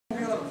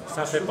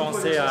Ça fait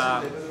penser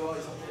à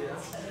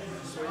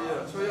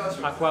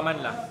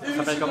Aquaman là. Ça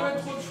s'appelle comment?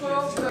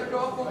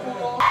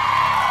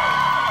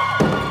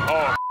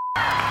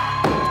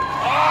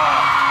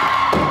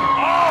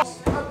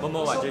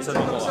 Momoa, Jason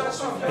Momoa.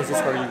 This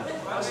is for you.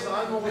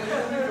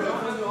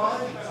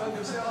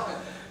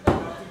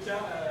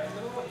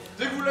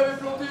 Dès que vous l'avez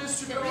planté,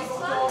 super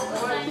important,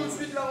 on va tout de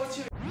suite la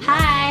retirer.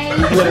 Hi!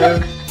 Hello!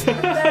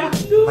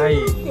 My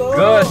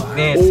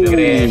goodness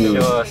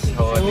gracious,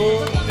 holy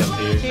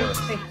gracious.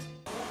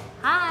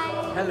 Hi!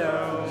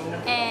 Hello!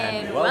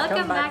 And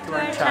welcome back to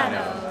our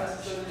channel.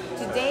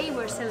 Today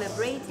we're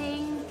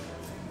celebrating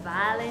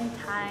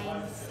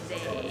Valentine's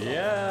Day.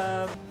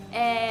 Yeah!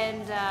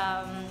 And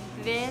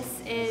this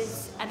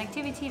is an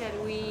activity that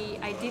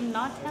I did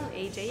not tell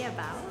AJ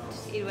about.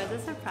 It was a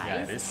surprise.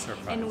 Yeah, it is a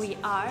surprise. And we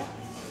are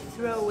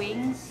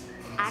throwing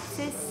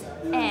axes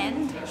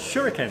and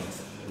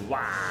Shurikens! Wow!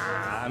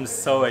 I'm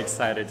so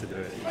excited to do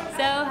it.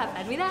 so have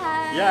fun with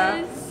us!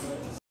 Yeah.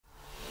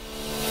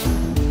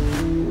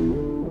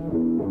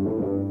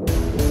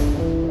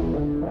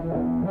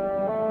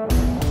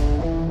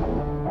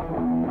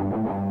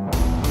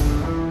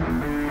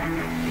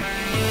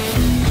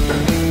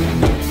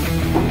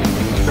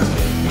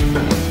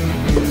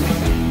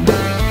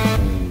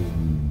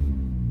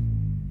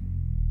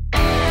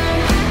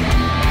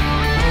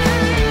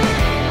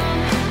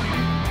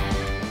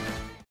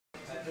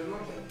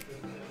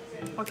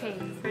 Ok,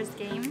 first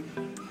game,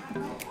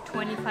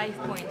 25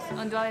 points.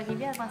 On doit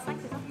arriver à 25,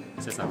 c'est ça?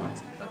 C'est ça, ouais.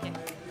 Ok.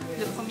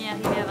 Le premier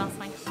arrivé à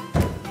 25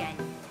 gagne.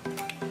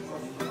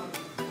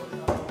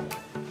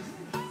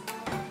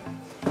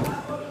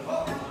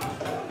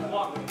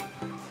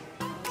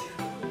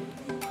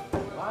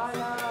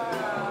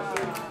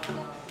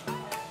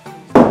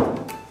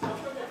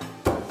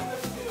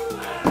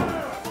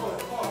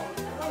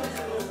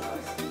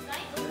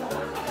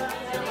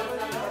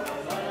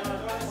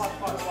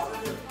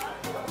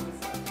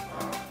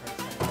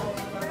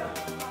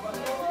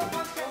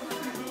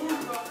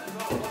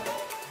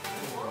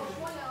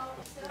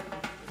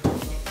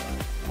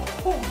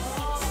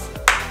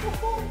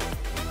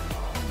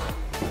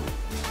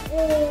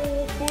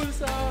 Oh,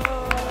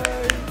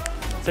 bullseye!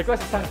 C'est quoi,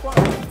 c'est 5 points?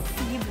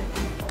 Cible.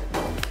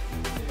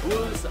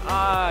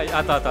 Bullseye!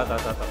 Attends.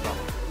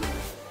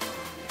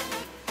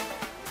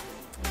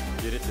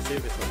 You need to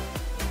save this one.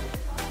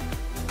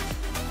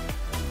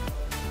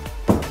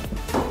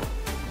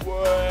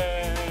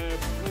 Ouais!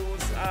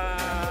 Bullseye!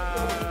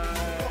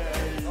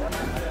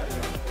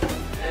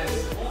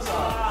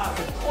 Ah,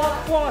 c'est 3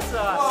 points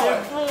ça!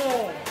 C'est bon!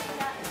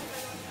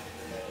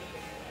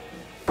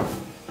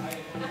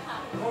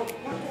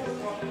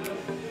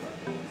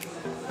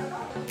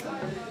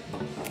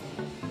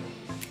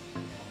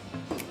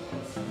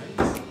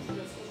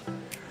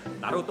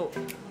 Naruto.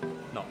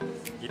 No,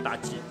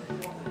 Itachi.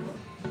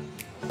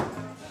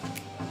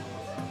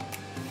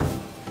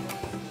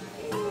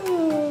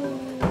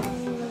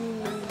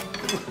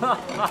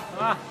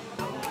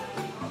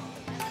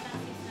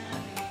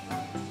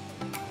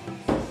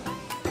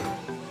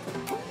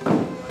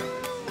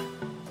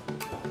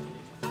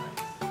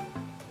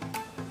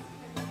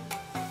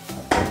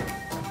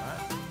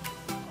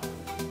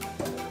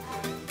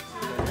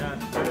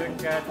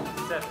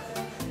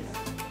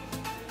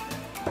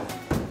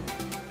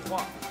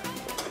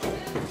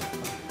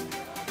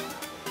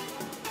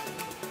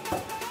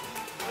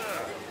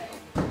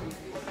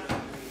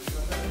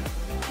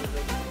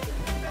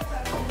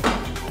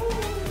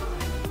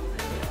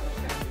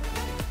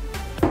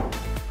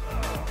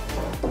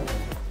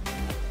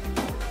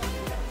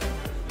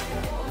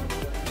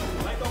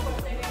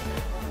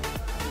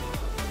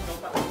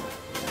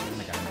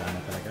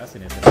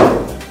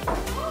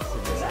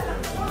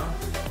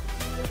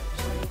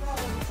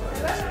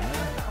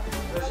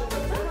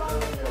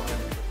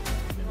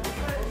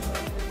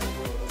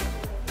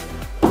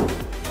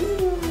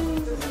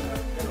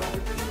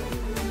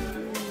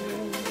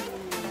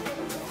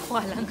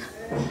 Walang.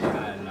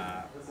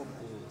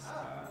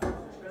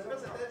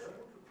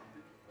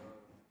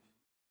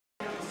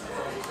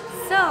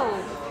 So,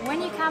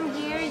 when you come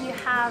here, you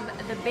have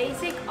the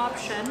basic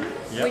option,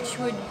 Yep. which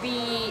would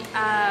be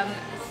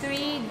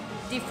 3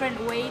 different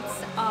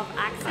weights of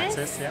axes.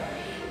 Axis, yeah.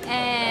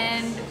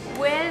 And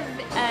with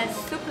a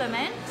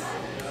supplement,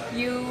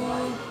 you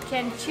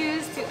can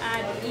choose to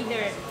add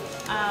either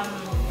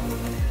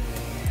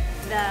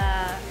the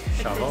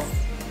Shovel.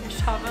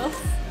 shovels,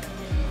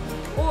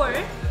 or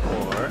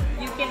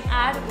you can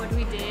add what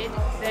we did,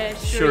 the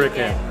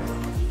shuriken.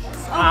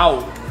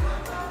 Ow!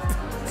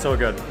 So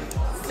good.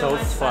 So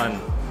much fun.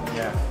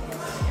 Yeah.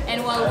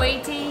 And while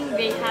waiting,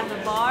 they have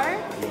a bar.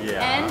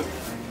 Yeah. And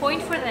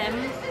point for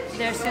them,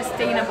 they're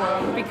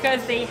sustainable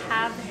because they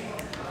have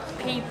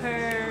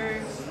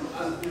paper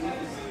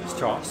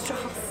Straws.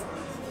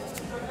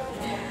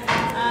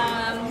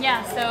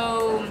 Yeah,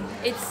 so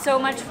it's so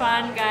much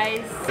fun,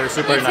 guys. They're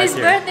super it's nice his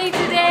here. birthday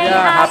today.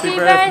 Yeah, happy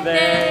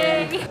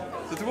birthday.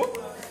 C'est tout bon?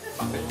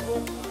 Parfait.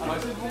 Alors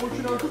essayez de vous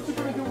reculer un tout petit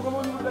peu, mettez-vous vraiment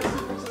au niveau de la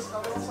cible, donc ça sera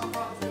vraiment sympa.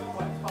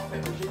 Ouais,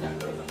 parfait, génial.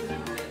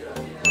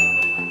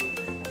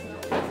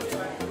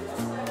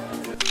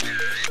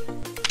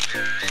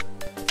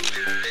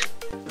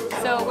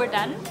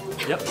 done.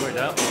 Yep, we're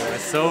done. It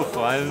was so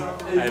fun.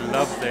 I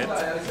loved it.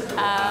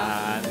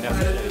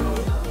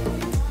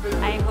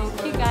 I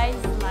hope you guys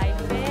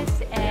liked it,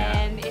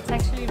 and it's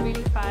actually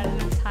really fun.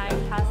 Time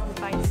passes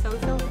by so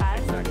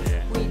fast. Exactly,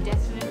 yeah. We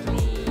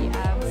definitely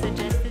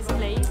suggest this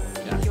place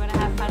if you want to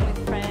have fun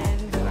with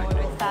friends or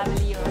with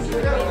family or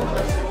even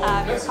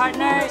with your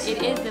partner.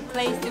 It is the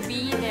place to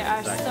be. They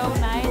are so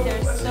nice.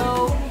 They're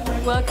so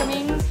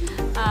welcoming.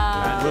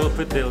 We'll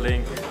put the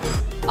link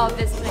Of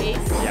this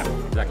place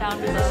down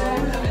below.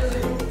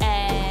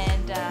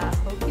 And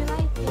hope you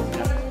like it.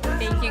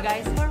 Thank you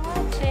guys for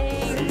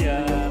watching. See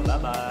ya.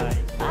 Bye-bye.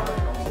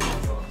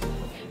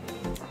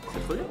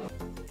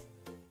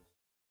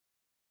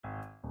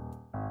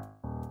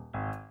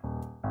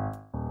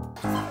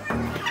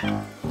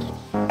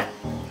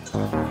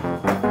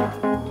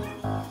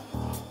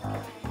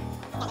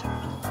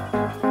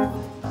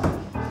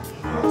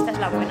 Esta es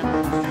la buena.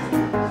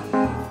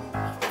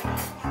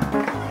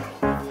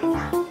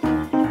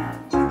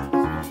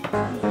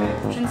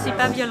 Je ne suis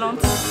pas violente.